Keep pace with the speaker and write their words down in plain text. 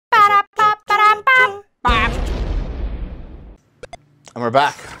And we're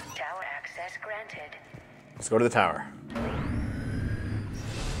back. Tower access granted. Let's go to the tower.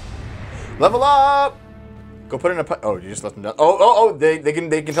 Level up! Go put in a... Oh, you just let them down. Oh, they can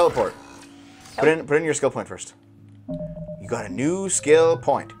teleport. Put in your skill point first. You got a new skill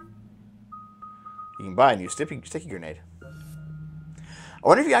point. You can buy a new sticky grenade. I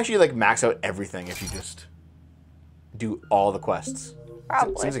wonder if you actually like max out everything if you just do all the quests.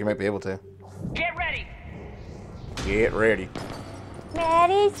 Probably. Seems like you might be able to. Get ready. Get ready.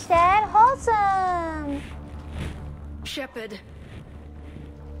 Ready, set, wholesome. Shepard.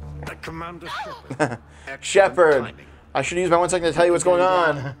 Commander Shepard. Shepard. I should use my 1 second to tell you what's going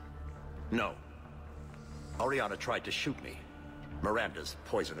on. No. Oriana tried to shoot me. Miranda's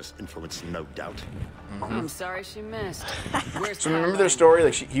poisonous influence, no doubt. I'm sorry she missed. So remember their story?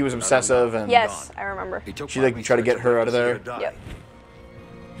 Like he was obsessive and Yes, I remember. He took she my like tried to get research her out of there. to die. Yep.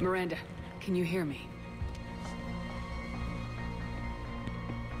 Miranda, can you hear me?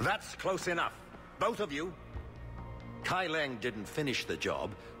 That's close enough. Both of you. Kai Leng didn't finish the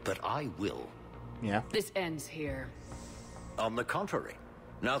job, but I will. Yeah. This ends here. On the contrary,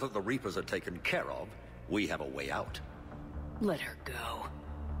 now that the Reapers are taken care of, we have a way out. Let her go.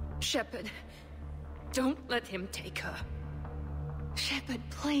 Shepard, don't let him take her. Shepard,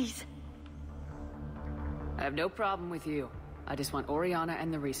 please. I have no problem with you. I just want Oriana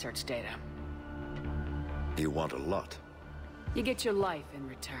and the research data. You want a lot. You get your life in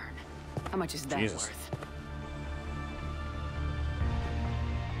return. How much is that Jesus. worth?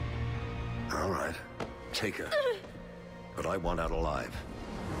 All right, take her. But I want out alive.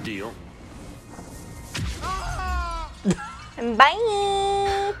 Deal?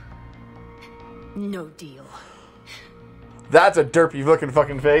 Bye. No deal. That's a derpy looking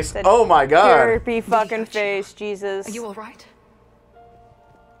fucking face. Oh my god. Derpy fucking face, Jesus. Are you all right?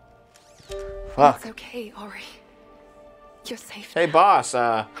 Fuck. It's okay, Ori. You're safe. Hey boss,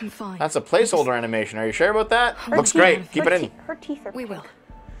 I'm fine. that's a placeholder animation. Are you sure about that? Her Looks teeth- great. Keep her it in. te- Her teeth are We pink. will.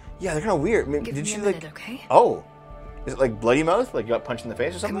 Yeah, they're kind of weird. I mean, Give did me she a like? minute, okay? Oh, is it like bloody mouth? Like you got punched in the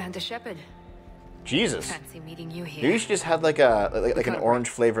face or something? Commander Shepard. Jesus. Fancy meeting you here. Maybe she just had like a like an orange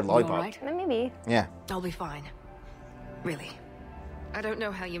flavored You all lollipop. right? Maybe. Yeah. I'll be fine. Really. I don't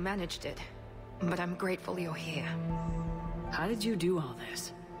know how you managed it, but I'm grateful you're here. How did you do all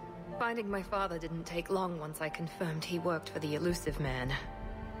this? Finding my father didn't take long once I confirmed he worked for the elusive man.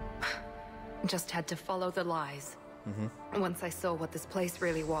 Just had to follow the lies. Once I saw what this place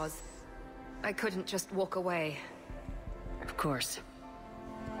really was, I couldn't just walk away. Of course.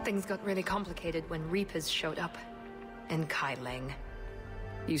 Things got really complicated when Reapers showed up. And Kai Leng.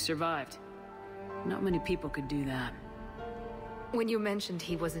 You survived. Not many people could do that. When you mentioned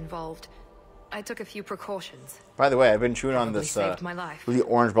he was involved, I took a few precautions. By the way, I've been chewing on Probably this saved my life. really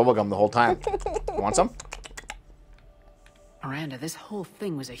orange bubblegum the whole time. Want some? Miranda, this whole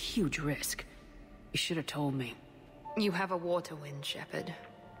thing was a huge risk. You should have told me. You have a war to win, Shepard.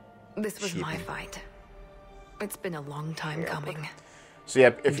 This was my fight. It's been a long time coming. So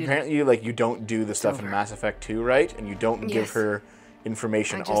yeah, if apparently you don't do the stuff in over. Mass Effect 2 right, and you don't give Yes. her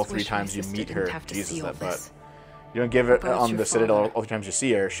information I all just 3 wish my times you sister meet didn't her, have to Jesus, see all that butt. this. You don't give it About on your the Citadel father. all 3 times you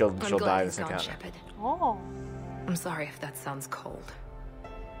see her, she'll I'm die glad this he's gone, encounter. Shepard. Oh. I'm sorry if that sounds cold.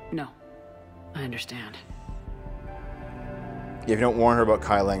 No. I understand. Yeah, if you don't warn her about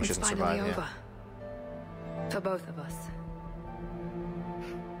Kai Leng, she It's doesn't finally survive. over. For both of us.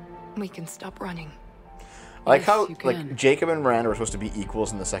 We can stop running. I like Yes, how you like can. Jacob and Miranda were supposed to be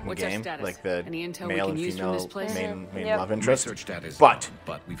equals in the second What's our game, status? like the Any intel we male can and use from female this place? main Yep. love interest. Research data is But down,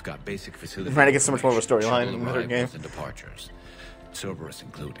 but we've got basic facility. Miranda gets so much more of a information, storyline shuttle in the third game. arrivals and departures. Cerberus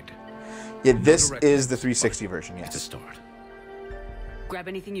included. Yeah, this direct is the access, 360 version. It's a Yes, start. Grab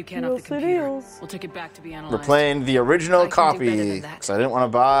anything you can off the Yes, it computer. is. We'll take it back to be analyzed. we're playing the original I can do better copy than that. because I didn't want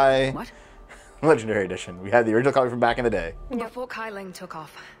to buy What? Legendary Edition. We had the original copy from back in the day. Before Kai Leng took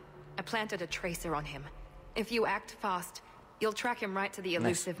off, I planted a tracer on him. If you act fast, you'll track him right to the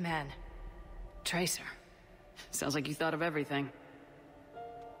elusive man. Tracer. Sounds like you thought of everything.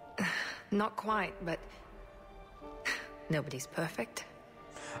 Not quite, but nobody's perfect.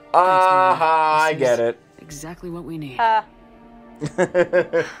 I get it. Exactly what we need.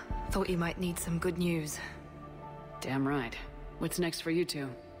 Thought you might need some good news. Damn right. What's next for you two?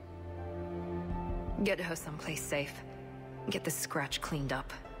 Get her someplace safe. Get the scratch cleaned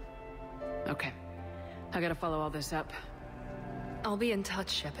up. Okay. I gotta follow all this up. I'll be in touch,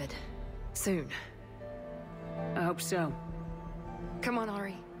 Shepard. Soon. I hope so. Come on,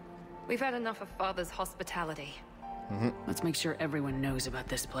 Ori. We've had enough of Father's hospitality. Let's make sure everyone knows about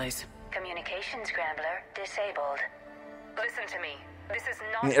this place. Communication scrambler disabled. Listen to me. This is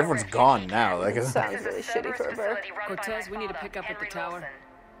I mean, everyone's gone now. Like, Sounds really shitty for a bird. Cortez, we need to pick up at the tower.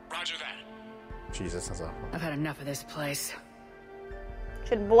 Roger that. Jesus, that's awful. I've had enough of this place.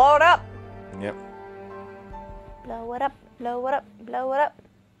 Should blow it up. Yep. Blow it up, blow it up, blow it up.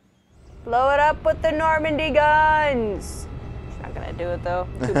 Blow it up with the Normandy guns. She's not gonna do it though.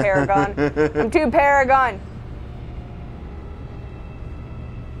 I'm too Paragon. I'm too Paragon.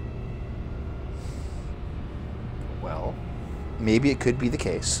 Well, maybe it could be the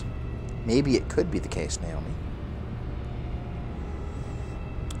case. Maybe it could be the case, Naomi.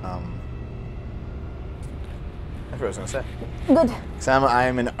 That's what I was gonna say. Good. Sam, I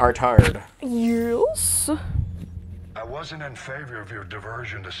am an artard. Yes. I wasn't in favor of your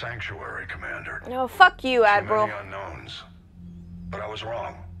diversion to Sanctuary, Commander. No, fuck you, Too Admiral. many unknowns. But I was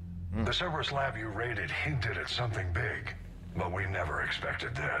wrong. The Cerberus lab you raided hinted at something big, but we never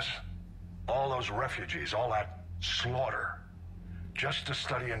expected this. All those refugees, all that slaughter, just to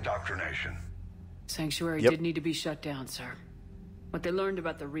study indoctrination. Sanctuary Yep. did need to be shut down, sir. What they learned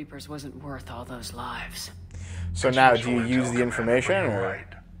about the Reapers wasn't worth all those lives. So now, do you use the information, or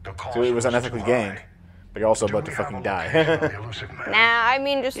so it was unethically gained, but you're also about to fucking die? Nah, I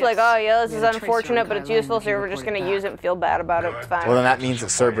mean just like, oh yeah, this is unfortunate, but it's useful, so we're just gonna use it and feel bad about it. It's fine. Well, then that means that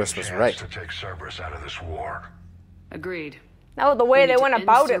Cerberus was right. To take Cerberus out of this war. Agreed. Not with the way We they need to went end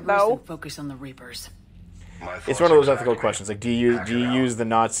about it, Cerberus though. and focus on the Reapers. It's one of those ethical questions. Like, do you use the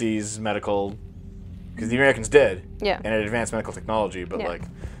Nazis' medical? Because the Americans did, Yeah. and it advanced medical technology. But Yeah. like,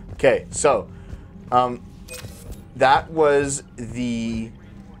 okay, so that was the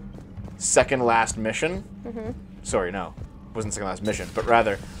second last mission. Sorry, no, it wasn't the second last mission, but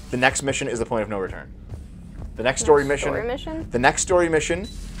rather the next mission is the point of no return. The next story mission. Story mission? The next story mission.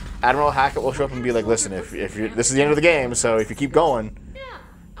 Admiral Hackett will show up and be like, "Listen, if you're, this is the end of the game, so if you keep going,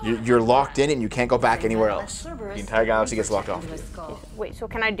 you're locked in and you can't go back anywhere else. The entire galaxy gets locked off. Wait, so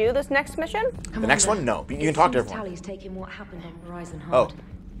can I do this next mission? The next one, no. You can talk to everyone. Tally's taking what happened on Horizon Oh. hard.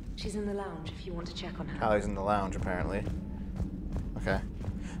 She's in the lounge if you want to check on her. Hallie's in the lounge, apparently. Okay.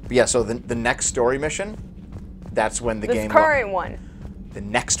 But yeah, so the next story mission, that's when the This game... current one. The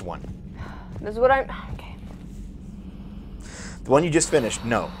next one. This is what I'm... Okay. The one you just finished,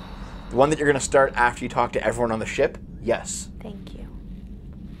 no. The one that you're going to start after you talk to everyone on the ship, yes. Thank you.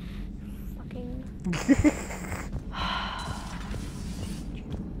 Fucking...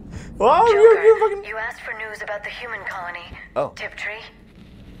 Well, you're fucking... You asked for news about the human colony. Oh. Tiptree?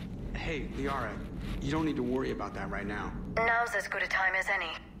 Hey, Liara, you don't need to worry about that right now. Now's as good a time as any.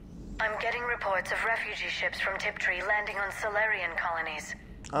 I'm getting reports of refugee ships from Tiptree landing on Solarian colonies.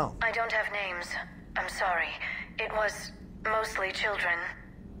 Oh. I don't have names. I'm sorry. It was mostly children.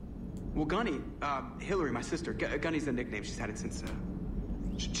 Well, Gunny, Hillary, my sister, Gunny's the nickname. She's had it since,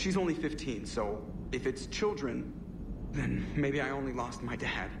 she's only 15, so if it's children, then maybe I only lost my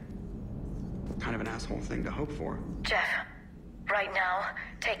dad. Kind of an asshole thing to hope for. Jeff, right now,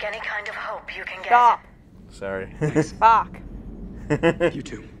 take any kind of hope you can get. Stop. Sorry. Fuck. You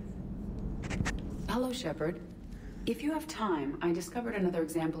too. Hello, Shepard. If you have time, I discovered another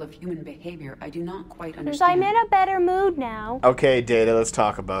example of human behavior I do not quite I'm understand. in a better mood now. Okay, Data, let's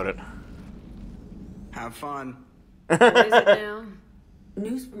talk about it. Have fun. What is it now?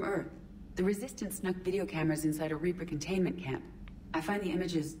 News from Earth. The Resistance snuck video cameras inside a Reaper containment camp. I find the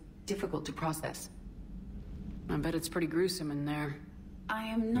images difficult to process. I bet it's pretty gruesome in there. I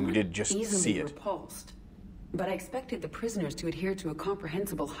am not We did just easily see it. repulsed, but I expected the prisoners to adhere to a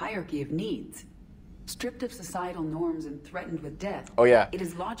comprehensible hierarchy of needs. Stripped of societal norms and threatened with death. Oh yeah. It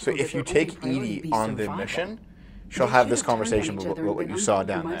is So logical if that you their only take priority Edie be on the survival. mission, she'll They have should this turned on conversation each with other and what been you saw down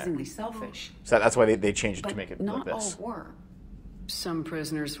there. uncompromisingly selfish. So that's why they changed it to But make it not like this. all were. Some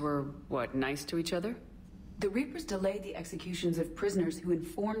prisoners were, what, nice to each other? The Reapers delayed the executions of prisoners who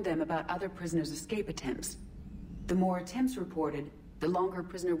informed them about other prisoners' escape attempts. The more attempts reported, the longer a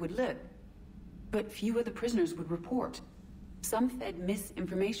prisoner would live. But few of the prisoners would report. Some fed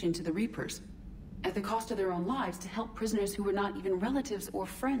misinformation to the Reapers, at the cost of their own lives, to help prisoners who were not even relatives or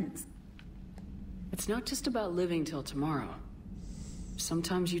friends. It's not just about living till tomorrow.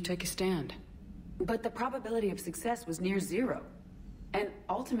 Sometimes you take a stand. But the probability of success was near zero. And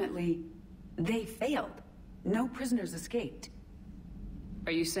ultimately, they failed. No prisoners escaped.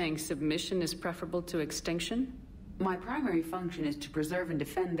 Are you saying submission is preferable to extinction? My primary function is to preserve and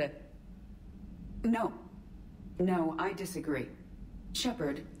defend the... No. No, I disagree.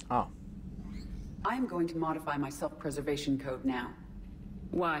 Shepard, Oh. I'm going to modify my self-preservation code now.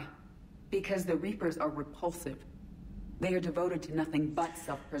 Why? Because the Reapers are repulsive. They are devoted to nothing but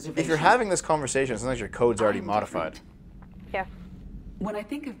self-preservation. If you're having this conversation, it sounds like your code's already I'm modified. different. Yeah. When I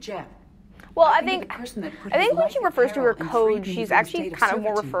think of Jeff, Well, I Maybe think the person that put I his think when life she in refers to her peril and code, freed me she's from a actually state of kind of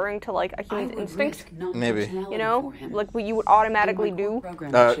more servitude. referring to like a I human's would instinct. risk Maybe. non-functionality You know, for him. like what you would automatically And my core do.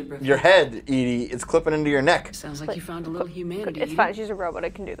 programming should reflect Your head, Edie, it's clipping into your neck. Sounds like you found a little humanity. It's fine. She's a robot. I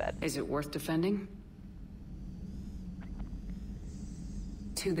can do that. Is it worth defending?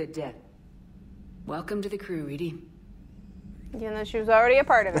 To the death. Welcome to the crew, Edie. Even though she was already a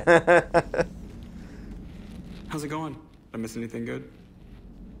part of it. How's it going? Did I miss anything good?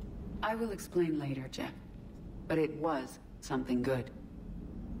 I will explain later, Jeff. But it was something good.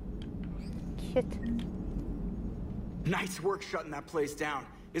 Shit. Nice work shutting that place down.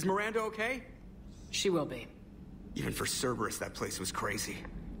 Is Miranda okay? She will be. Even for Cerberus, that place was crazy.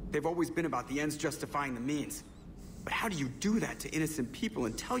 They've always been about the ends justifying the means. But how do you do that to innocent people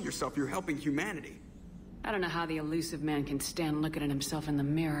and tell yourself you're helping humanity? I don't know how the elusive man can stand looking at himself in the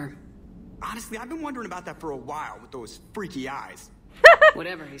mirror. Honestly, I've been wondering about that for a while with those freaky eyes.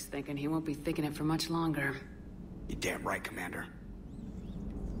 Whatever he's thinking, he won't be thinking it for much longer. You're damn right, Commander.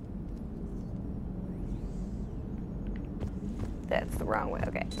 That's the wrong way.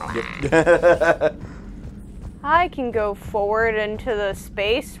 Okay. I can go forward into the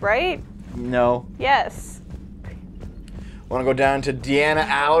space, right? No. Yes. Want to go down to Deanna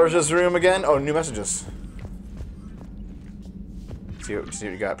Allers' room again? Oh, new messages. See what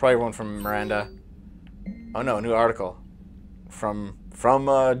you got. Probably one from Miranda. Oh no, new article. From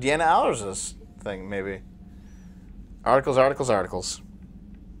Deanna Allers' thing, maybe. Articles.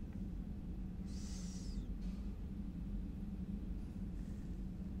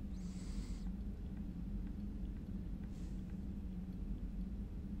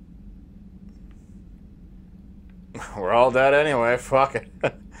 We're all dead anyway. Fuck it.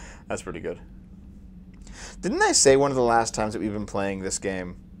 That's pretty good. Didn't I say one of the last times that we've been playing this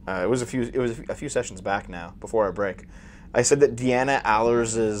game? It was a few sessions back now, before our break. I said that Deanna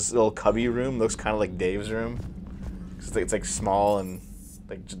Allers' little cubby room looks kind of like Dave's room. It's like small and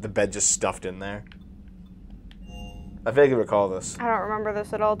like the bed just stuffed in there. I vaguely recall this. I don't remember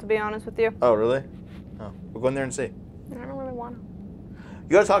this at all, to be honest with you. Oh, really? Oh, we'll go in there and see. I don't really want to. You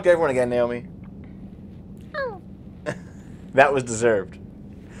gotta talk to everyone again, Naomi. Oh. That was deserved.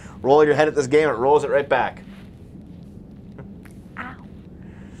 Roll your head at this game, it rolls it right back. Ow.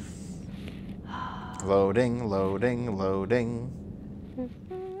 Loading.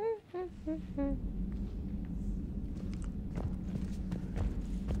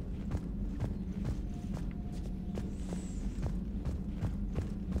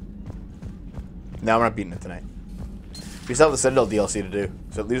 No, I'm not beating it tonight. We still have the Citadel DLC to do,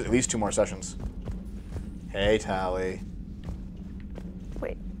 so at least 2 more sessions. Hey, Tally.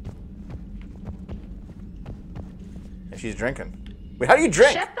 Wait. And she's drinking. Wait, how do you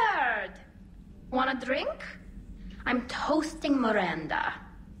drink? Shepard! Want a drink? I'm toasting Miranda,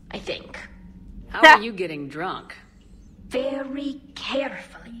 I think. How are you getting drunk? Very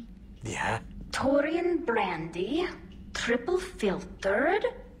carefully. Yeah. Taurian brandy, triple filtered,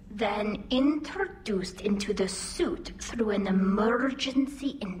 then introduced into the suit through an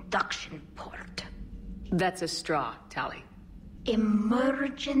emergency induction port. That's a straw, Tally.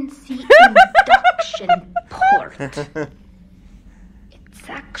 Emergency induction port. It's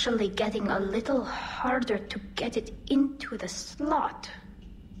actually getting a little harder to get it into the slot.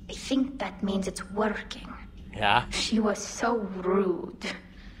 I think that means it's working. Yeah? She was so rude.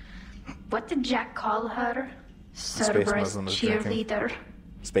 What did Jack call her? Cerberus Muslim is drinking. cheerleader.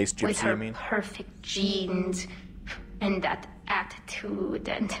 Space With gypsy, her you mean? perfect genes and that attitude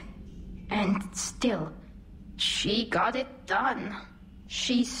and still, she got it done.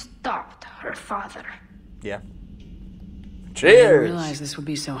 She stopped her father. Yeah. I didn't Cheers! realize this would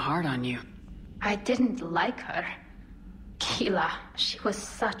be so hard on you. I didn't like her. Keela, she was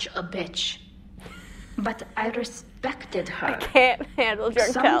such a bitch. But I respected her. Can't handle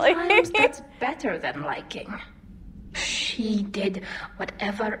drunk Tally. Sometimes that's better than liking. She did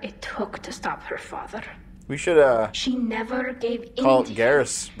whatever it took to stop her father. We should She never gave call in to him.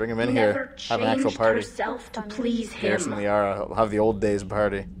 Garrus, bring him in Never here, have an actual changed party. herself to please Garrus him. and Liara will have the old days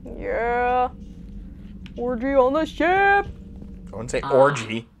party. Yeah. Orgy on the ship. I wouldn't say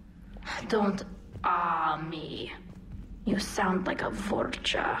orgy. Don't me. You sound like a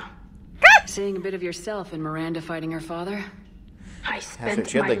Vorcha. Seeing a bit of yourself in Miranda fighting her father? I spent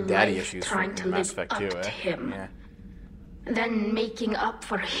She had my like daddy life issues trying from to Mass live Effect up 2, to eh? him. Yeah. Then making up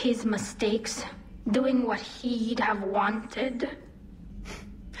for his mistakes, doing what he'd have wanted.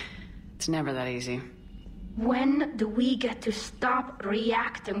 It's never that easy. When do we get to stop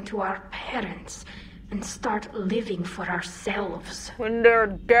reacting to our parents and start living for ourselves? When they're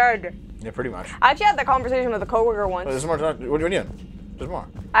dead. Yeah, pretty much. I actually had that conversation with a coworker once. Oh, there's more talk. What are you doing? There's more.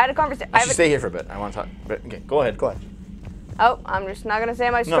 I had a conversation. I should stay here for a bit. I want to talk. But, okay, go ahead. Go ahead. Oh, I'm just not gonna say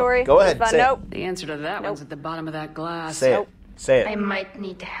my story. No, go ahead. But say nope. The answer to that one's at the bottom of that glass. Say it. Say I it. might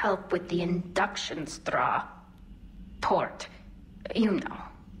need help with the induction straw. Port. You know.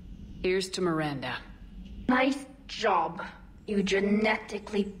 Here's to Miranda. Nice job, you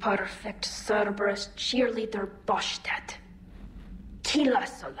genetically perfect Cerberus cheerleader Boschtet. Kila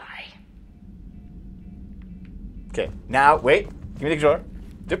Solai. Okay, now, wait. Give me the controller.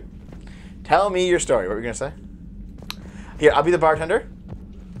 Dip. Tell me your story. What were you going to say? Here, I'll be the bartender.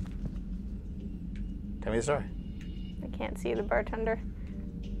 Tell me the story. I can't see the bartender.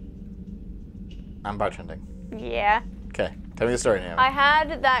 I'm bartending. Yeah. Okay, tell me the story now. I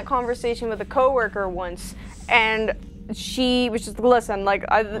had that conversation with a coworker once, and she was just listen, like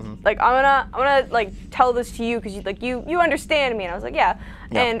I'm gonna like tell this to you because you understand me, and I was like yeah.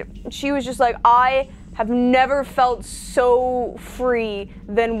 And she was just like, I have never felt so free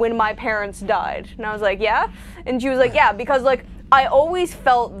than when my parents died, and I was like yeah, and she was like yeah, because like I always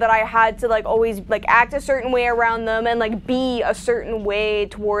felt that I had to like always like act a certain way around them and like be a certain way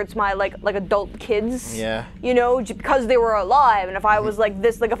towards my like adult kids. Yeah. You know, because they were alive, and if I was like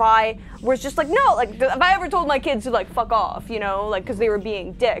this, like if I was just like no, like if I ever told my kids to like fuck off, you know, like because they were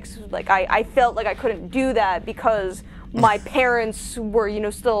being dicks, like I felt like I couldn't do that because my parents were, you know,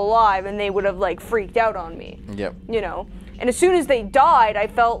 still alive and they would have like freaked out on me. Yep. You know, and as soon as they died, I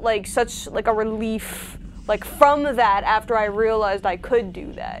felt like such like a relief. Like from that, after I realized I could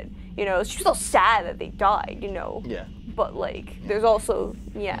do that, you know, it's still sad that they died, you know. Yeah. But like, there's also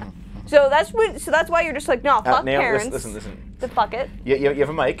So that's why you're just like, no, fuck Nail, parents. Listen. The fuck it. You have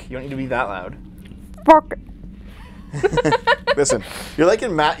a mic. You don't need to be that loud. Fuck it. Listen, you're like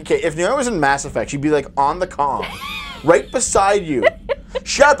in okay, if Naomi was in Mass Effect, she'd be like on the comm, right beside you.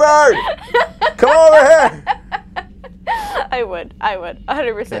 Shepard, come over here. I would,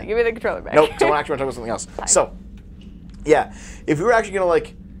 100%. Yeah. Give me the controller back. Nope, someone actually want to talk about something else. So, yeah, if we were actually gonna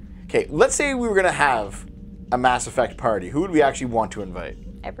like, okay, let's say we were gonna have a Mass Effect party. Who would we actually want to invite?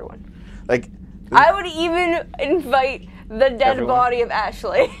 Everyone. Like, I would even invite the dead body of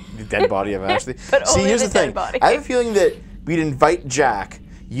Ashley. The dead body of Ashley. But See, only here's the the thing. dead body. I have a feeling that we'd invite Jack.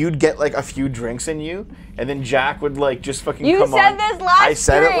 You'd get like a few drinks in you, and then Jack would like just fucking come on. You said this last I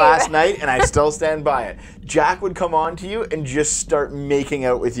said stream. it last night, and I still stand by it. Jack would come on to you and just start making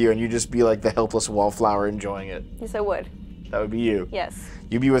out with you, and you'd just be like the helpless wallflower enjoying it. Yes, I would. That would be you. Yes.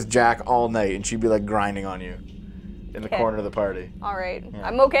 You'd be with Jack all night, and she'd be like grinding on you in the corner of the party. All right. Yeah.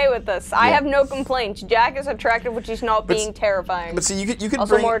 I'm okay with this. I have no complaints. Jack is attractive when she's not being terrifying. But see, you could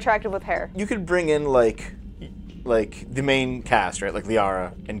also bring, more attractive with hair. You could bring in like the main cast, right? Like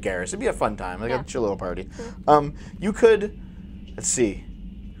Liara and Garrus. It'd be a fun time, like a chill little party. You could, let's see,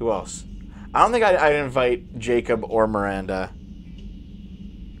 who else? I don't think I'd invite Jacob or Miranda.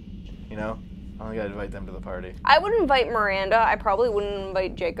 You know, I don't think I'd invite them to the party. I would invite Miranda. I probably wouldn't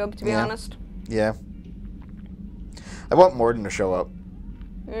invite Jacob, to be honest. Yeah. I want Morden to show up.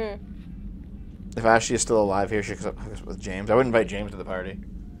 If Ashley is still alive here, she comes up with James. I would invite James to the party.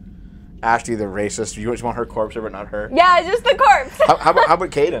 Ashley, the racist. You just want her corpse there, but not her. Yeah, just the corpse. how about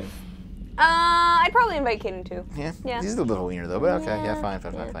Caden? I'd probably invite Caden too. Yeah. He's a little wiener though, but okay. Yeah,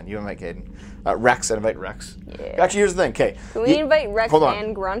 fine. You invite Caden. Rex, I'd invite Rex. Yeah. Actually, here's the thing. Okay. Can we invite Rex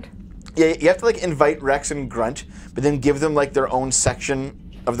and Grunt? Yeah, you have to like invite Rex and Grunt, but then give them like their own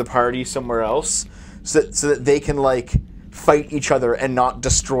section of the party somewhere else, so that they can like fight each other and not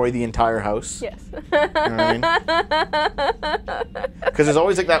destroy the entire house. Yes. You know what I mean? Because there's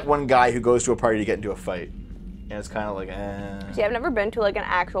always like that one guy who goes to a party to get into a fight. And it's kind of like, See, I've never been to like an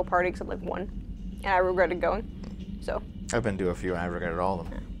actual party except like one. And I regretted going. So. I've been to a few and I regretted all of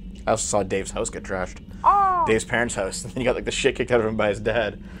them. I also saw Dave's house get trashed. Oh. Dave's parents' house. And then he got like the shit kicked out of him by his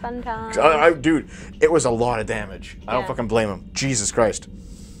dad. Fun time. Dude, it was a lot of damage. I don't fucking blame him. Jesus Christ.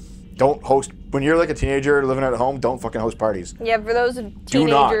 Don't host, when you're like a teenager living at home, don't fucking host parties. Yeah, for those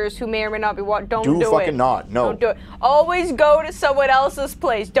teenagers who may or may not be watching, don't do it. Do fucking not, no. Don't do it. Always go to someone else's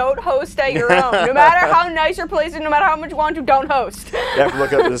place. Don't host at your own. No matter how nice your place is, no matter how much you want to, don't host. You have to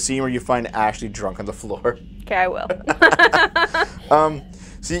look at the scene where you find Ashley drunk on the floor. Okay, I will.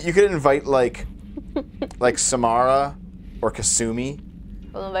 So you could invite like Samara or Kasumi.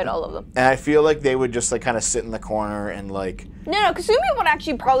 We'll invite all of them. And I feel like they would just like kind of sit in the corner and like... No, Kasumi would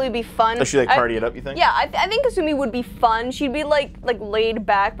actually probably be fun. Does she like party it up, you think? Yeah, I think Kasumi would be fun. She'd be like laid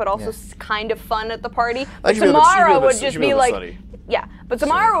back, but also kind of fun at the party. But Samara would just be like... Slutty. Yeah, but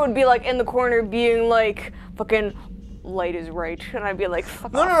Samara would be like in the corner being like, fucking light is right. And I'd be like,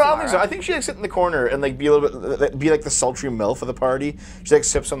 fuck off, I don't think so. I think she'd like sit in the corner and like be a little bit, be like the sultry MILF of the party. She like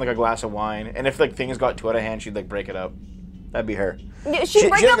sips on like a glass of wine. And if like things got too out of hand, she'd like break it up. That'd be her. Yeah, she'd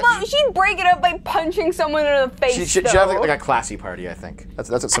break it up by punching someone in the face. She'd have like a classy party, I think. That's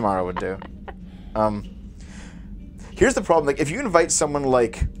what Samara would do. Here's the problem: like, if you invite someone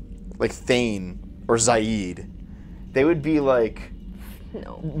like Thane or Zaid, they would be like,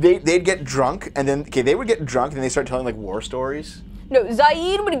 no. They'd get drunk, and then they would get drunk, and then they start telling like war stories. No,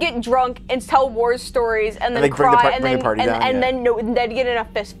 Zaid would get drunk and tell war stories, and then cry, and then they'd get in a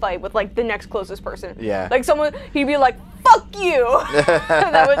fist fight with like the next closest person. Yeah. Like he'd be like, "Fuck you."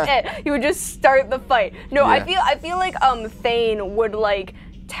 That was it. He would just start the fight. No, Yeah. I feel like Thane would like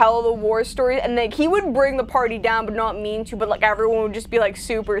tell the war stories, and like he would bring the party down, but not mean to. But like everyone would just be like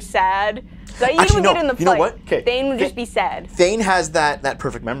super sad. Zaid would get in the fight. You know what? Okay. Thane would just be sad. Thane has that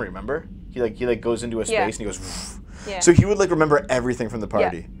perfect memory. Remember? He goes into a space and he goes. Whoosh. Yeah. So he would like remember everything from the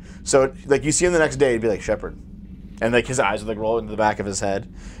party. Yeah. So like you see him the next day, he'd be like Shepard, and like his eyes would like roll into the back of his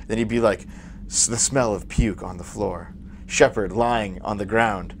head. Then he'd be like, the smell of puke on the floor. Shepard lying on the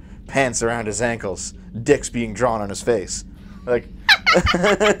ground, pants around his ankles, dicks being drawn on his face. Like,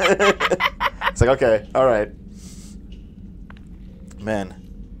 it's like okay, all right, man.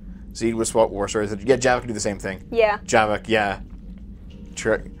 Zaid would swap war stories. Yeah, Javik could do the same thing. Yeah. Javik, yeah.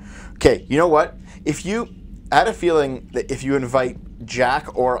 Okay, you know what? I had a feeling that if you invite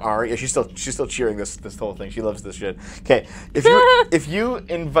Jack or Ari, she's still cheering this whole thing. She loves this shit. Okay, if you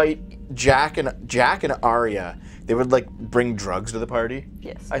invite Jack and Arya, they would like bring drugs to the party.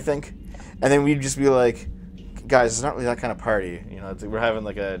 Yes. I think, and then we'd just be like, guys, it's not really that kind of party. You know, we're having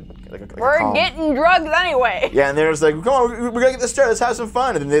we're getting drugs anyway. Yeah, and they're just like, come on, we're gonna get this started. Let's have some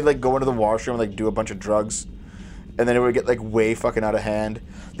fun. And then they'd like go into the washroom and like do a bunch of drugs. And then it would get like way fucking out of hand.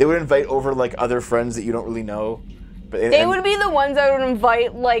 They would invite over like other friends that you don't really know. They would be the ones that would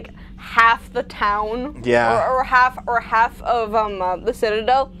invite like half the town. Yeah. Or half of the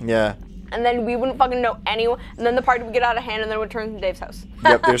Citadel. Yeah. And then we wouldn't fucking know anyone. And then the party would get out of hand, and then it would turn to Dave's house.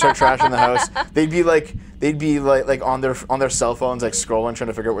 Yep, they'd start trashing the house. They'd be like on their cell phones, like scrolling, trying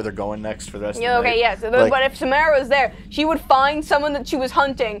to figure out where they're going next for the rest of the night. Okay, yeah. So but if Samara was there, she would find someone that she was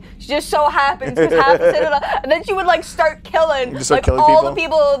hunting. She just so happens because half the Citadel, and then she would like start killing all the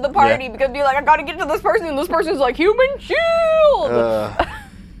people of the party because be like, I gotta get to this person, and this person's like human shield.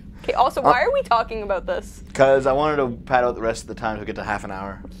 Okay. Also, why are we talking about this? Because I wanted to pad out the rest of the time to get to half an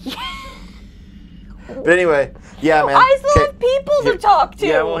hour. But anyway, yeah, man. I still have people to talk to.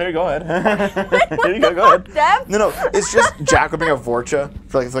 Yeah, well, here, go ahead. Here you go ahead. Deb? No, it's just Jack would bring a Vorcha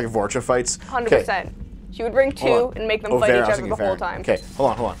for like Vorcha fights. 100%. She would bring two and make them fight each other the whole time. Okay,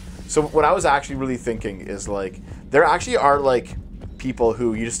 hold on. So what I was actually really thinking is like, there actually are like people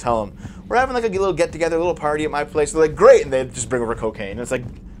who you just tell them, we're having like a little get-together, a little party at my place. They're like, great, and they just bring over cocaine. And it's like,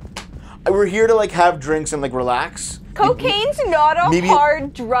 we're here to like have drinks and like relax. Cocaine's not a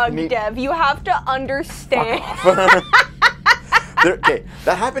hard drug, Dev. You have to understand. Okay,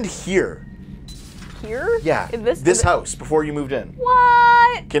 that happened here. Here? Yeah. In this house before you moved in.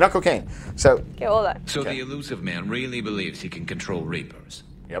 What? Okay, not cocaine. So. Okay, hold on. So the elusive man really believes he can control Reapers.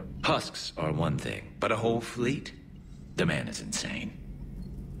 Yep. Husks are one thing, but a whole fleet? The man is insane.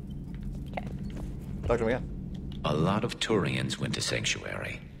 Okay. Talk to me again. A lot of Turians went to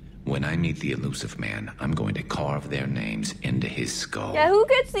Sanctuary. When I meet the elusive man, I'm going to carve their names into his skull. Yeah, who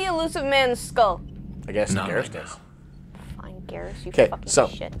gets the elusive man's skull? I guess Garrus does. Fine, Garrus, you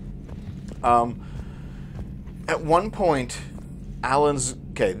fucking shit. At one point, Alan's...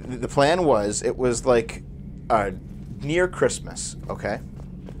 Okay, the plan was, it was like near Christmas, okay?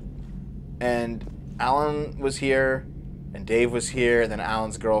 And Alan was here, and Dave was here, and then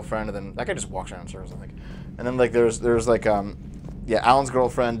Alan's girlfriend, and then that guy just walks around in circles, I think. And then like there's like Alan's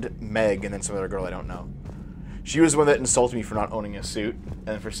girlfriend, Meg, and then some other girl I don't know. She was the one that insulted me for not owning a suit,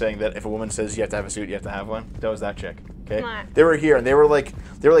 and for saying that if a woman says you have to have a suit, you have to have one. That was that chick. Okay, they were here, and they were like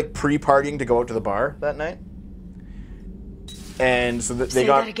pre-partying to go out to the bar that night, and so they got. Say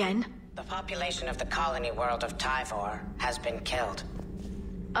that again. The population of the colony world of Tyvor has been killed.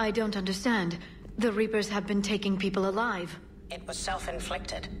 I don't understand. The Reapers have been taking people alive. It was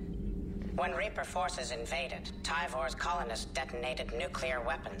self-inflicted. When Reaper forces invaded, Tyvor's colonists detonated nuclear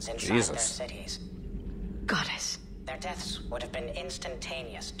weapons inside their cities. Goddess. Their deaths would have been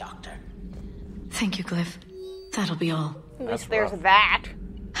instantaneous, Doctor. Thank you, Glyph. That'll be all. At least there's that.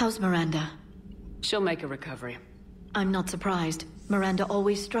 How's Miranda? She'll make a recovery. I'm not surprised. Miranda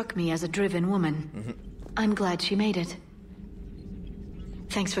always struck me as a driven woman. Mm-hmm. I'm glad she made it.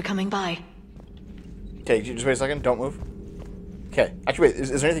 Thanks for coming by. Okay, just wait a second. Don't move. Okay. Actually, wait.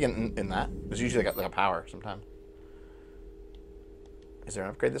 Is there anything in that? There's usually like a power sometimes. Is there an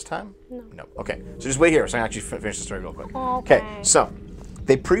upgrade this time? No. Okay. So just wait here. So I can actually finish the story real quick. Okay. So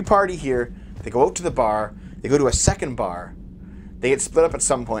they pre-party here. They go out to the bar. They go to a second bar. They get split up at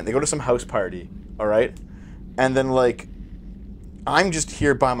some point. They go to some house party, all right? And then, like, I'm just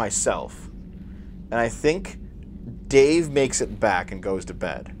here by myself. And I think Dave makes it back and goes to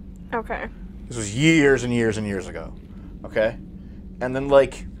bed. Okay. This was years and years and years ago, okay? And then,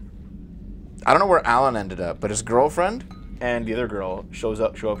 like, I don't know where Alan ended up, but his girlfriend and the other girl show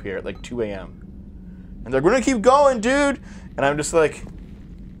up here at, like, 2 a.m. And they're going to keep going, dude! And I'm just like,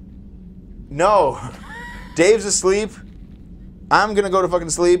 no. Dave's asleep. I'm going to go to fucking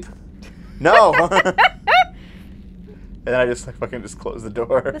sleep. No. And then I just, like, fucking just close the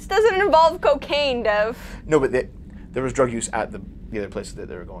door. This doesn't involve cocaine, Dev. No, but there was drug use at the other places that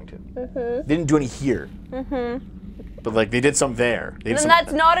they were going to. Mm-hmm. They didn't do any here. Mm-hmm. But, like, they did some there. Then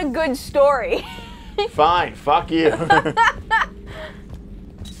that's not a good story. Fine, fuck you.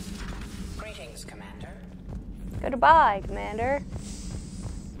 Greetings, Commander. Goodbye, Commander.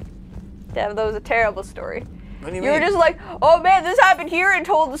 Dev, that was a terrible story. What do you You were mean? just like, oh man, this happened here, and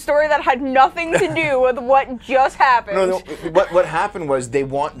told the story that had nothing to do with what just happened. No, what happened was they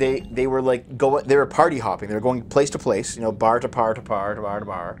were like they were party hopping. They were going place to place, you know, bar to bar to bar to bar to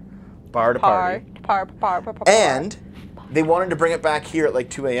bar, bar to party. Par. And they wanted to bring it back here at like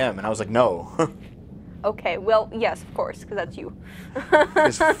 2 a.m. and I was like, no. Okay, well, yes, of course, because that's you.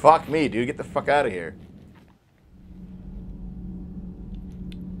 Just fuck me, dude. Get the fuck out of here.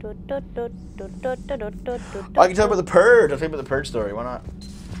 Oh, I can tell you about the purge. I'll tell you about the purge story. Why not?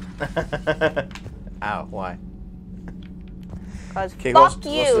 Ow, why? Because fuck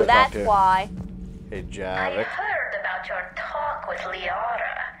you, that's why. Hey, I Javik. heard about your talk with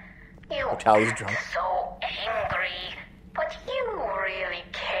Liara. You Tally's drunk. so angry, but you really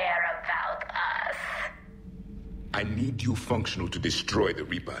care about us. I need you functional to destroy the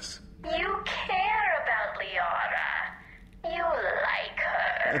Reapers. You care about Liara. You like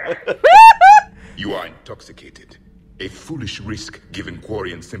her. You are intoxicated. A foolish risk given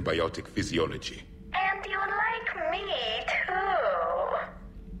Quarian symbiotic physiology. And you like me, too.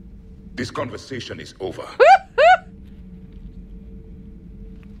 This conversation is over.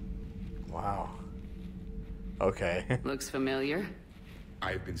 Wow. Okay. Looks familiar.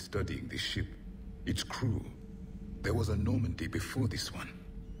 I've been studying this ship, its crew. There was a Normandy before this one.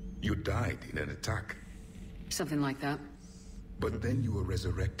 You died in an attack. Something like that. But then you were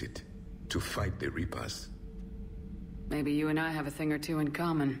resurrected to fight the Reapers. Maybe you and I have a thing or two in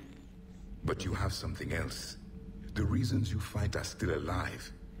common. But you have something else. The reasons you fight are still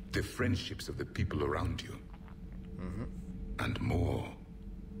alive. The friendships of the people around you. And more.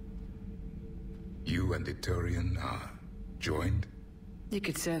 You and the Turian are joined? You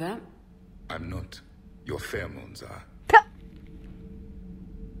could say that. I'm not. Your pheromones are.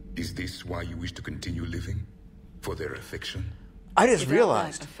 Is this why you wish to continue living? For their affection? I just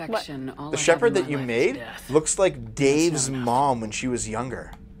realized affection, all the I have shepherd in that my you life is made death. looks like Dave's mom when she was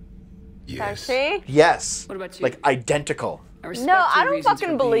younger. Does she? Yes. What about you? Like identical. I respect No, your I don't reasons for fucking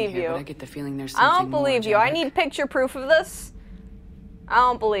being believe here, you. But I get the feeling there's I something don't believe more, you. I Javik. need picture proof of this. I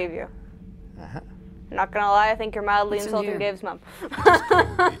don't believe you. I'm not gonna lie, I think you're mildly What's in insulting here? Dave's mom.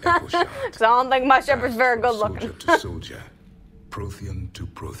 Echo shot. Because I don't think my shepherd's very good looking. Soldier to soldier. Prothean to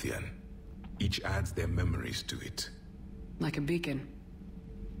Prothean. Each adds their memories to it. Like a beacon.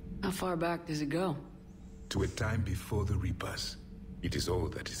 How far back does it go? To a time before the Reapers. It is all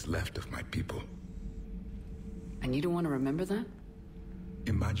that is left of my people. And you don't want to remember that?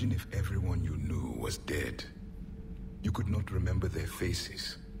 Imagine if everyone you knew was dead. You could not remember their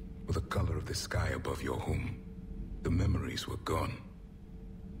faces, or the color of the sky above your home. The memories were gone.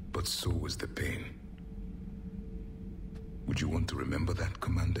 But so was the pain. Would you want to remember that,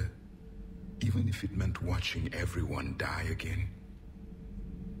 Commander? Even if it meant watching everyone die again?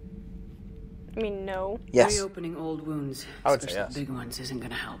 I mean, no. Yes. Reopening old wounds, I would say especially yes. big ones, isn't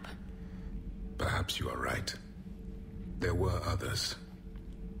gonna help. Perhaps you are right. There were others.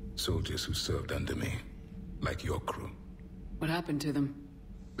 Soldiers who served under me, like your crew. What happened to them?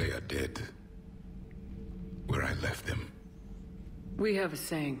 They are dead. Where I left them. We have a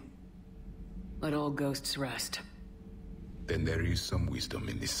saying. Let all ghosts rest. Then there is some wisdom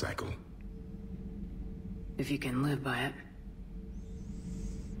in this cycle. If you can live by it.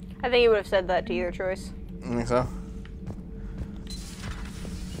 I think you would have said that to either choice. You think so?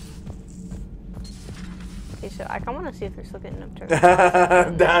 Okay, so I kind of want to see if they're still getting up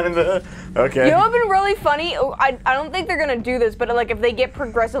to Down in the... Okay. You know what would have been really funny? Oh, I don't think they're going to do this, but like if they get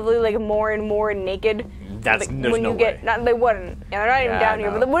progressively like more and more naked. That's... Like, there's when no you way. get, not, they wouldn't. Yeah, they're not even Yeah, down I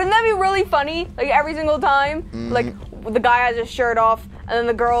here. know. But wouldn't that be really funny? Like every single time, like the guy has his shirt off, and then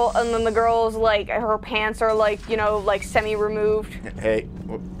the girl's like her pants are like like semi-removed. Hey.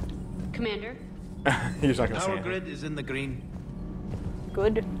 Commander? You're just not gonna say Power anything. grid is in the green.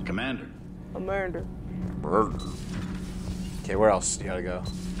 Good. Commander. Commander. Okay, where else do you gotta go?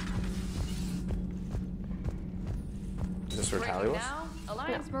 Is this where Tally was? Now,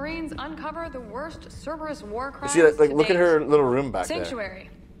 Alliance Marines uncover the worst Cerberus war You crimes see that? Like, to look at date. her little room back there. Sanctuary,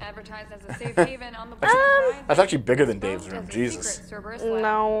 advertised as a safe haven on the border. That's actually bigger than Dave's room. Jesus.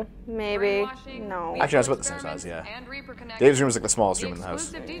 No, maybe. No. Actually, that's about the same size. Yeah. Dave's room is like the smallest room in the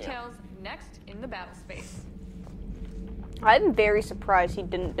house. Exclusive details next in the battle space. I'm very surprised he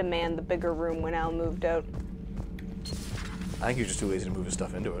didn't demand the bigger room when Al moved out. I think he was just too lazy to move his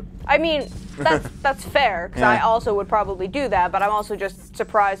stuff into it. I mean, that's fair, because I also would probably do that, but I'm also just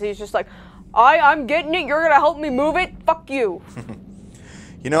surprised he's just like, I'm getting it, you're gonna help me move it? Fuck you.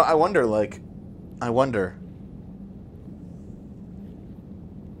 You know, I wonder. I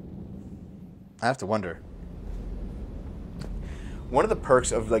have to wonder. One of the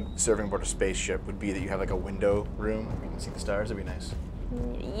perks of like serving aboard a spaceship would be that you have like a window room where you can see the stars. That'd be nice.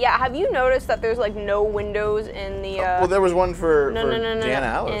 Yeah, have you noticed that there's like no windows in the well, there was one for no, Deanna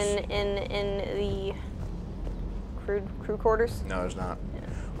Alice. in the crew quarters? No, there's not. Yeah.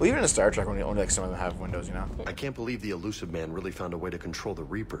 Well, even in Star Trek, only like some of them have windows, you know. I can't believe the elusive man really found a way to control the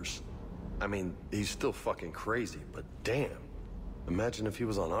Reapers. I mean, he's still fucking crazy, but damn. Imagine if he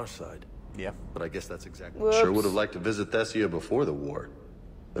was on our side. Yeah. But I guess that's exactly... Whoops. Sure would have liked to visit Thessia before the war.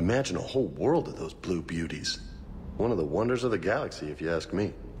 Imagine a whole world of those blue beauties. One of the wonders of the galaxy, if you ask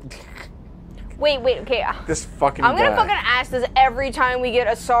me. Wait, okay. This fucking I'm gonna guy. fucking ask this every time we get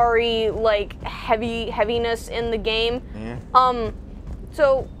Asari, like, heaviness in the game. Yeah.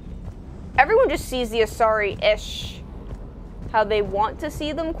 So, everyone just sees the Asari-ish how they want to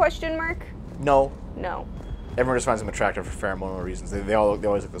see them, question mark? No. No. Everyone just finds them attractive for pheromonal reasons. They always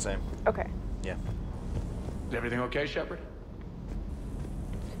look the same. Okay. Yeah. Is everything okay, Shepard?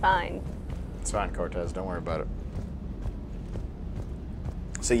 Fine. It's fine, Cortez. Don't worry about it.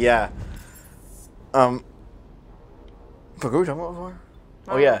 So yeah. What were we talking about before?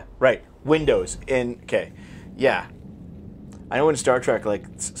 Oh yeah, right. Windows in yeah. I know in Star Trek, like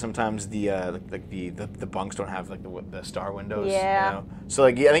sometimes the bunks don't have like the star windows. Yeah. You know? So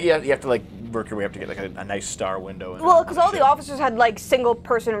like I think you have to like work your way up to get like a nice star window. Well, because all the officers had like single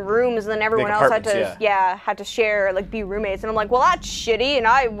person rooms, and then everyone Big else had to apartments, had to share, like, be roommates. And I'm like, well, that's shitty, and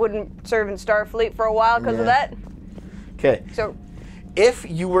I wouldn't serve in Starfleet for a while because of that. Okay. So, if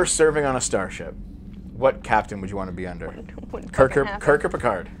you were serving on a starship, what captain would you want to be under? Kirk or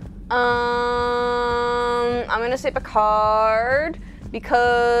Picard? I'm gonna say Picard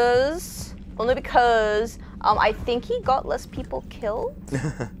only because I think he got less people killed.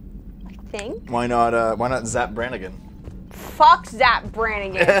 I think. Why not Zap Brannigan? Fuck Zap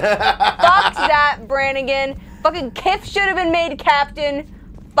Brannigan. Fuck Zap Brannigan. Fucking Kif should have been made captain.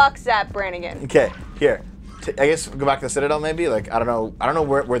 Fuck Zap Brannigan. Okay, here. I guess go back to the Citadel maybe. Like I don't know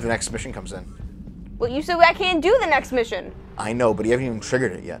where the next mission comes in. Well, you said I can't do the next mission. I know, but you haven't even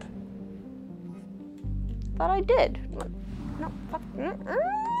triggered it yet. Thought I did. No, fuck.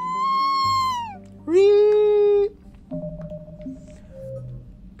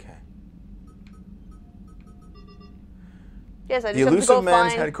 Okay. Yes, I just the have to elusive go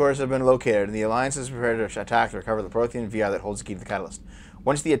man's find... headquarters have been located, and the Alliance is prepared to attack to recover the Prothean VI that holds the key to the catalyst.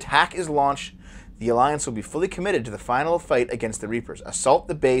 Once the attack is launched, the Alliance will be fully committed to the final fight against the Reapers. Assault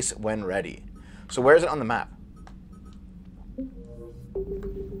the base when ready. So where is it on the map?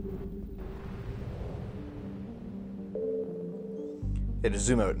 Yeah, just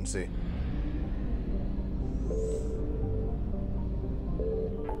zoom out and see.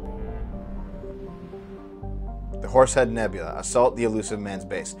 The Horsehead Nebula. Assault the elusive man's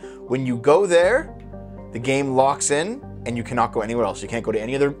base. When you go there, the game locks in, and you cannot go anywhere else. You can't go to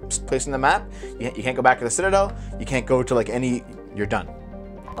any other place in the map. You can't go back to the Citadel. You can't go to like any... You're done.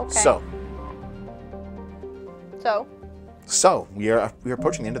 Okay. So we are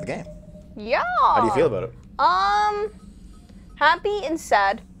approaching the end of the game. Yeah. How do you feel about it? Happy and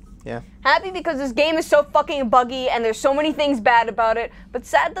sad. Yeah. Happy because this game is so fucking buggy and there's so many things bad about it, but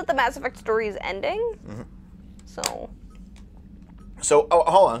sad that the Mass Effect story is ending. Mm-hmm. So,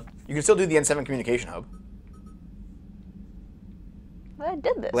 hold on. You can still do the N7 communication hub. I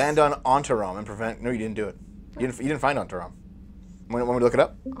did this. Land on Ontarom and prevent... No, you didn't do it. You didn't find Ontarom. Want me to look it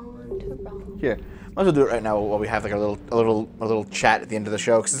up? Ontarom. Here. Might as well do it right now while we have like a little chat at the end of the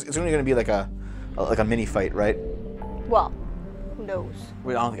show, because it's only going to be like a mini fight, right? Well, who knows?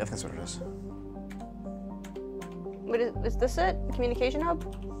 Wait, I think that's what it is. Wait, is this it? Communication hub?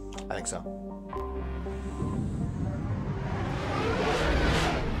 I think so.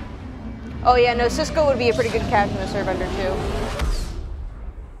 Oh yeah, no, Cisco would be a pretty good captain to serve under too.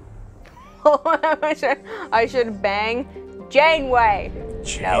 I should bang Janeway.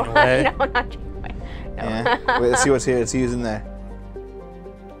 Janeway? No, not Janeway. No. Yeah. Wait, let's see what's here. Let's see who's in there.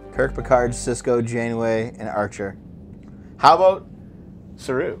 Kirk, Picard, Cisco, Janeway, and Archer. How about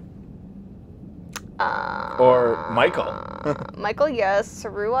Saru? Or Michael? Michael, yes.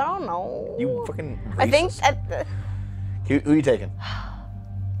 Saru, I don't know. You fucking racist. I think... Who are you taking?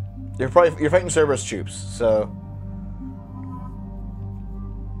 You're fighting Cerberus troops, so...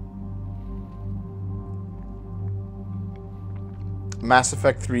 Mass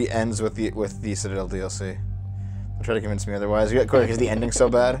Effect 3 ends with the Citadel DLC. Don't try to convince me otherwise. Because the ending's so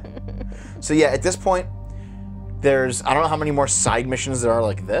bad. So yeah, at this point, there's... I don't know how many more side missions there are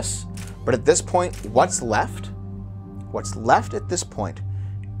like this, but at this point, what's left? What's left at this point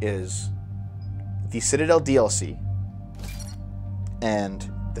is the Citadel DLC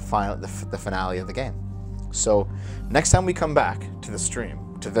and the finale of the game. So next time we come back to the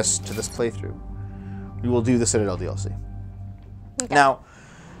stream, to this playthrough, we will do the Citadel DLC. Okay. Now,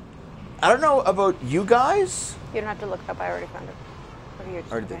 I don't know about you guys. You don't have to look it up. I already found it.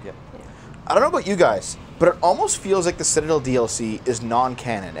 Already did, yeah. I don't know about you guys, but it almost feels like the Citadel DLC is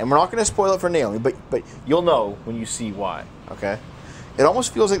non-canon. And we're not going to spoil it for Naomi, but you'll know when you see why, okay? It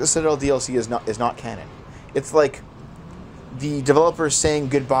almost feels like the Citadel DLC is not canon. It's like the developers saying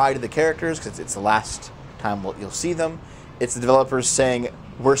goodbye to the characters because it's the last time you'll see them. It's the developers saying,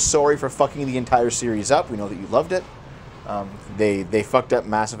 we're sorry for fucking the entire series up. We know that you loved it. They fucked up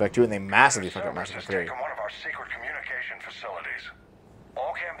Mass Effect 2, and they massively fucked up Mass Effect 3. One of our secret communication facilities.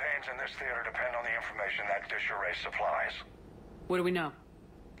 All campaigns in this theater depend on the information that dish array supplies. What do we know?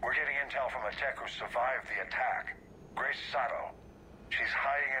 We're getting intel from a tech who survived the attack. Grace Sato. She's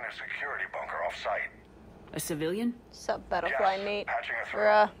hiding in a security bunker off-site. A civilian? Sup, Battlefly yes, mate. patching her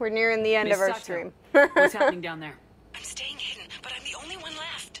through. We're nearing the end Miss of our Sato, stream. what's happening down there? I'm staying hidden, but I'm the only one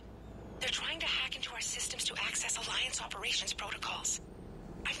left. They're trying to hack into our systems to access Alliance operations protocols.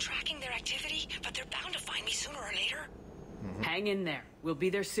 I'm tracking their activity, but they're bound to find me sooner or later. Hang in there. We'll be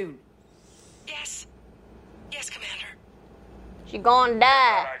there soon. Yes. Yes, Commander. She gonna die.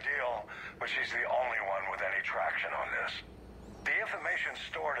 Not ideal, but she's the only one with any traction on this. The information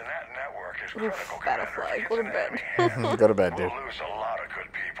stored in that network is critical, Battlefly, go to bed. Go to bed, dude. We'll lose a lot of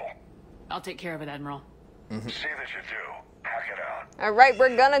good people. I'll take care of it, Admiral. See that you do. Hack it out. Alright,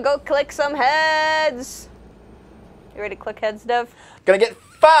 we're gonna go click some heads. You ready to click heads, Dev? Gonna get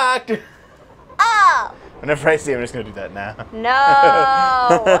fucked! Oh! Whenever I see him, I'm just gonna do that now.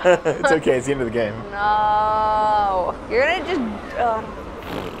 No! It's okay, it's the end of the game. No! You're gonna just...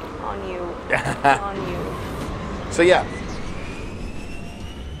 on you. On you. So yeah.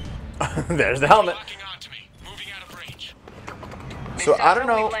 There's the helmet. So I don't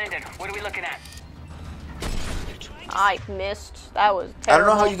know. What are we looking at? I missed. That was terrible. I don't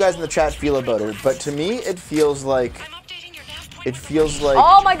know how you guys in the chat feel about it, but to me it feels like...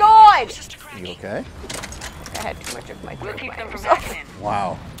 Oh my god! You okay? I had too much of my... We'll keep them from hacking in.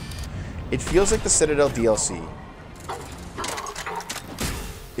 Wow. It feels like the Citadel DLC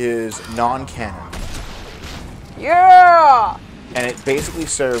is non-canon. Yeah! And it basically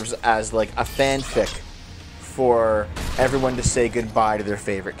serves as like a fanfic for everyone to say goodbye to their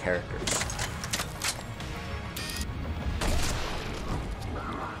favorite characters.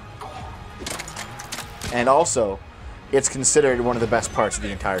 And also, it's considered one of the best parts of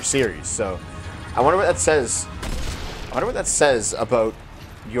the entire series. So, I wonder what that says. I wonder what that says about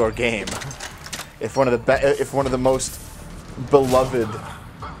your game. If one of the most beloved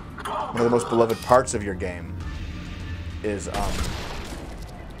parts of your game is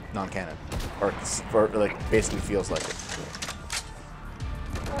non-canon, or like basically feels like it.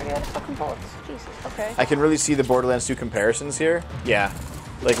 I already had fucking bullets. Jesus. Okay. I can really see the Borderlands 2 comparisons here. Yeah,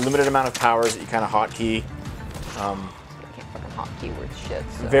 like limited amount of powers that you kind of hotkey. I can't fucking hotkey worth shit.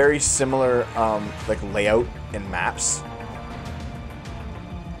 So. Very similar like layout and maps.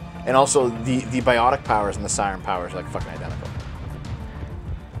 And also the biotic powers and the siren powers are like fucking identical.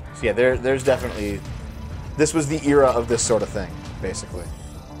 So yeah, there's definitely... This was the era of this sort of thing, basically.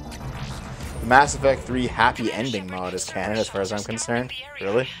 The Mass Effect 3 happy ending mod is canon as far as I'm concerned.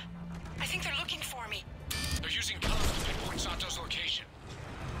 Really? I think they're looking for me. They're using color to pinpoint Sato's location.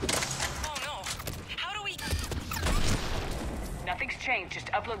 Oh no. How do we... Nothing's changed. Just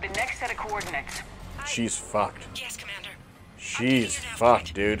upload the next set of coordinates. She's fucked. Yes, Commander. She's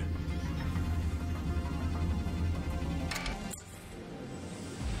fucked, dude.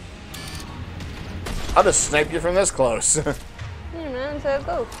 I'll just snipe you from this close. Yeah, man, that's how it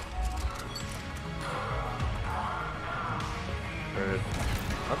goes.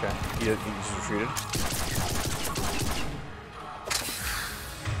 Okay, he just retreated.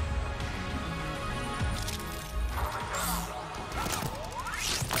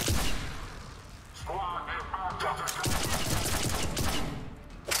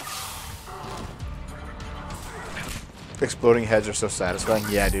 Exploding heads are so satisfying.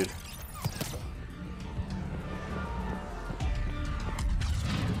 Yeah, dude.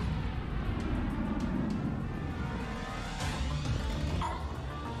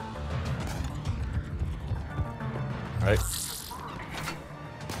 Alright.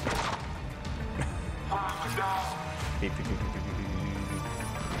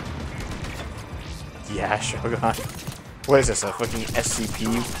 Yeah, Shogun. What is this, a fucking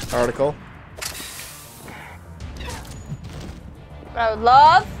SCP article? I would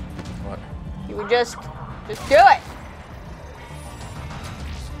love. What? You would just do it.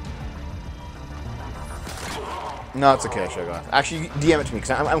 No, it's okay, Shogun. Actually, DM it to me,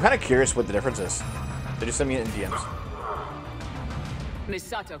 because I'm kind of curious what the difference is. So just send me it in DMs. Miss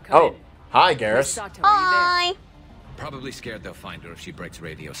Sato, come Oh, in. hi, Miss Garrus. Sato, are you there? Probably scared they'll find her if she breaks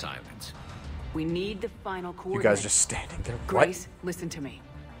radio silence. We need the final You coordinates. guys just standing there. Grace, listen to me.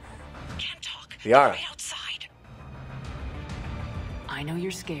 What? Liara. I know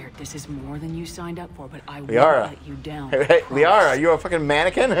you're scared. This is more than you signed up for, but I won't Liara. let you down. Hey, Liara, are you a fucking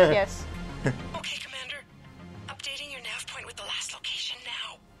mannequin? Yes. Okay, Commander. Updating your nav point with the last location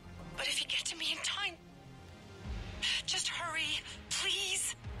now. But if you get to me in time, just hurry,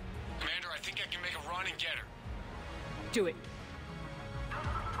 please. Commander, I think I can make a run and get her. Do it.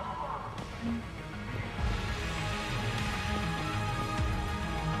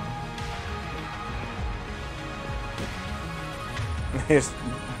 Just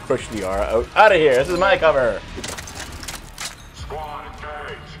push Liara out of here. This is my cover. Squad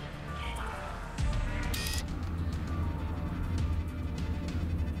engaged.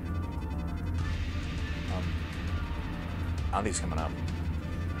 I don't think he's coming up.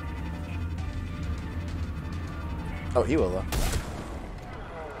 Oh, he will though.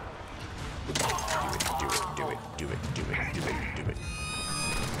 Do it.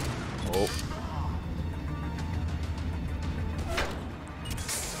 Oh.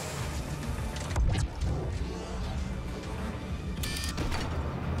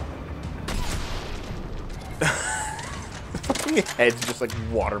 Fucking heads just like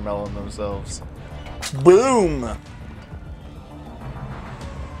watermelon themselves. Boom!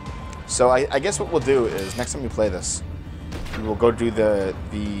 So I guess what we'll do is next time we play this, we'll go do the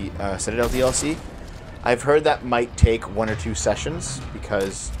Citadel DLC. I've heard that might take 1 or 2 sessions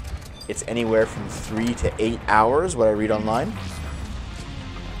because it's anywhere from 3 to 8 hours. What I read online.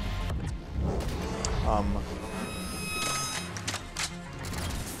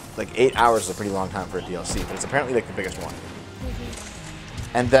 Like 8 hours is a pretty long time for a DLC, but it's apparently like the biggest one.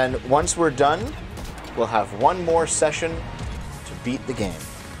 And then once we're done, we'll have 1 more session to beat the game.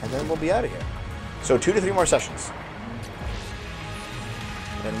 And then we'll be out of here. So 2 to 3 more sessions.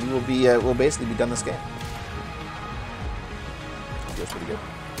 And we will be, we'll basically be done this game. Feels pretty good.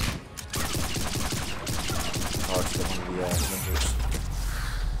 Oh, it's still one of the ninjas.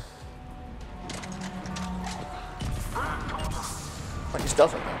 Why don't you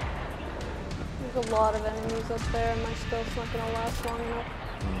stealth right there? There's a lot of enemies up there, and my stealth's not gonna last long enough.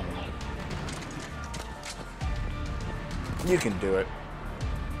 You can do it.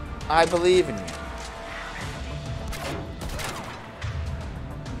 I believe in you.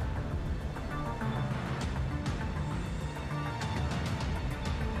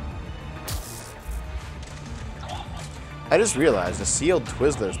 I just realized the sealed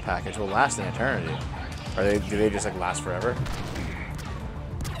Twizzlers package will last an eternity. Do they just like last forever?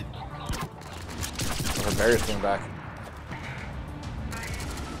 Or Barry's coming back.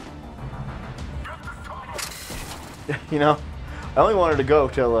 You know, I only wanted to go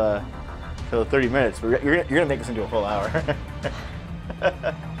till 30 minutes, but you're gonna make this into a full hour.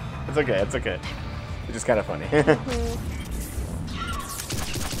 It's okay. It's okay. It's just kind of funny.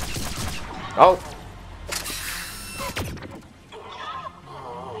 Oh.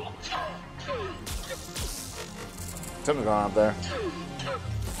 Something's going on up there.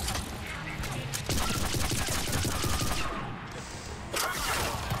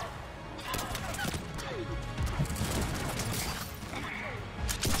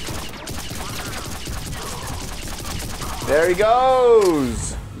 There he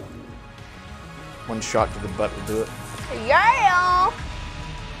goes! 1 shot to the butt will do it. Yeah!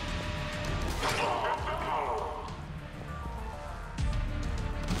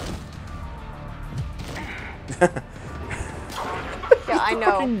 Yeah, I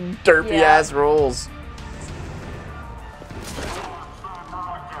know. Fucking derpy ass rolls.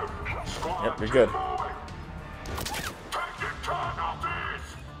 Yep, you're good.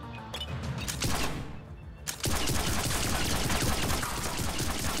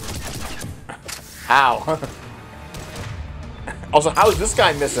 How? Also, how is this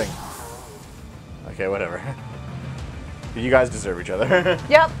guy missing? Okay, whatever. You guys deserve each other.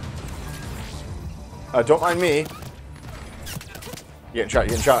 Yep. Don't mind me. You're getting shot.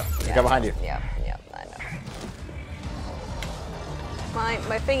 You're getting shot. I got behind you. Yep, I know.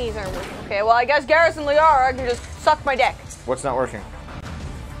 My thingies aren't working. Okay, well, I guess Garrison Liara can just suck my dick. What's not working?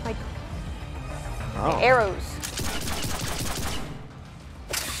 My Oh. arrows.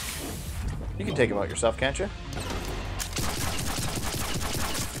 You can take them out yourself, can't you?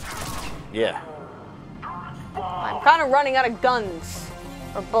 Yeah. I'm kind of running out of guns.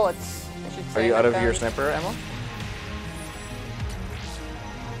 Or bullets, I should say. Are you out of your guns. sniper ammo?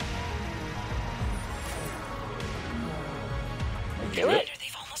 Do it.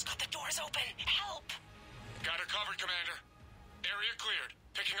 They've almost got the doors open. Help! Got her covered, Commander. Area cleared.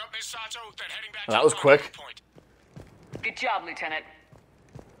 Picking up Miss Sato, then heading back. That was quick. Good job, Lieutenant.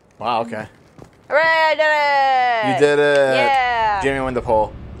 Wow, okay. Hooray, I did it! You did it! Yeah! Jamie won the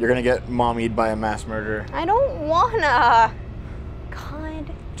poll. You're gonna get mommied by a mass murderer. I don't wanna.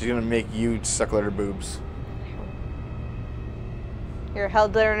 God. She's gonna make you suckle at her boobs. Your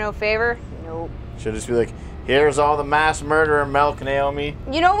held her no favor? Nope. She'll just be like, here's all the mass murderer milk, Naomi.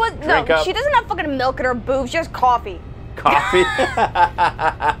 You know what? Drink no, up. she doesn't have fucking milk in her boobs, she has coffee. Coffee?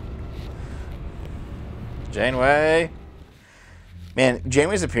 Janeway. Man,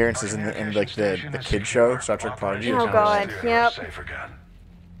 Janeway's appearances in like the kid show, Star Trek Prodigy. Oh god, yep. Safe again.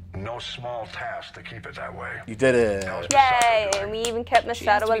 No small task to keep it that way. You did it. Yay! And we even kept Miss She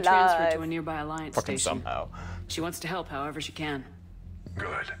has Sato to be transferred alive. to a nearby Alliance Fucking station. somehow. She wants to help however she can.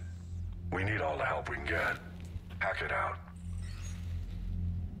 Good. We need all the help we can get. Hack it out.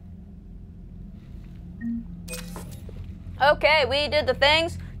 Okay, we did the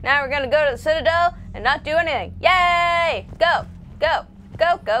things. Now we're gonna go to the Citadel and not do anything. Yay! Go! Go!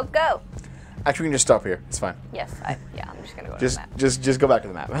 Go! Go! Go! Actually, we can just stop here. It's fine. Yes, I'm just gonna go to Just, the map. just go back to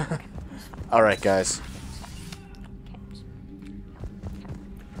the map. All right, guys.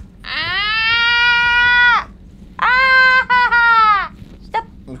 Ah! Ah! Stop!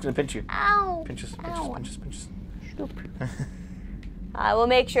 I'm just gonna pinch you. Ow! Pinch us. Pinch us. Pinch us. Pinch us. I will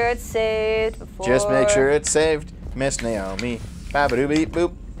make sure it's saved before. Just make sure it's saved, Miss Naomi. Ba-ba-doo beep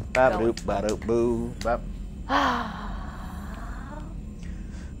boop. Ba-ba-doop ba-doop boo. Bop.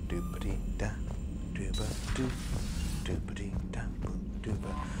 Doop-a-dee-da. Dooba-doo. Doop-a-dee-da.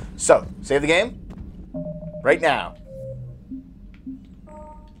 Dooba. So, save the game. Right now.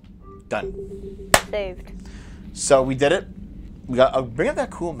 Done. Saved. So we did it. We got. Bring up that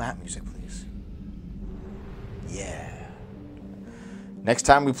cool map music, please. Yeah. Next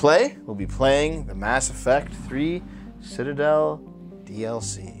time we play, we'll be playing the Mass Effect 3 Citadel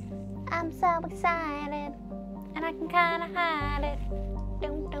DLC. I'm so excited, and I can kind of hide it.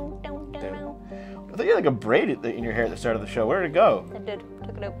 Dum, dum, dum, dum, dum. I thought you had like a braid in your hair at the start of the show. Where did it go? I did.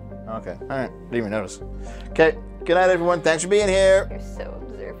 Took it out. Okay. All right. Didn't even notice. Okay. Good night, everyone. Thanks for being here. You're so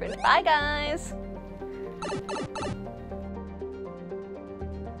observant. Bye, guys.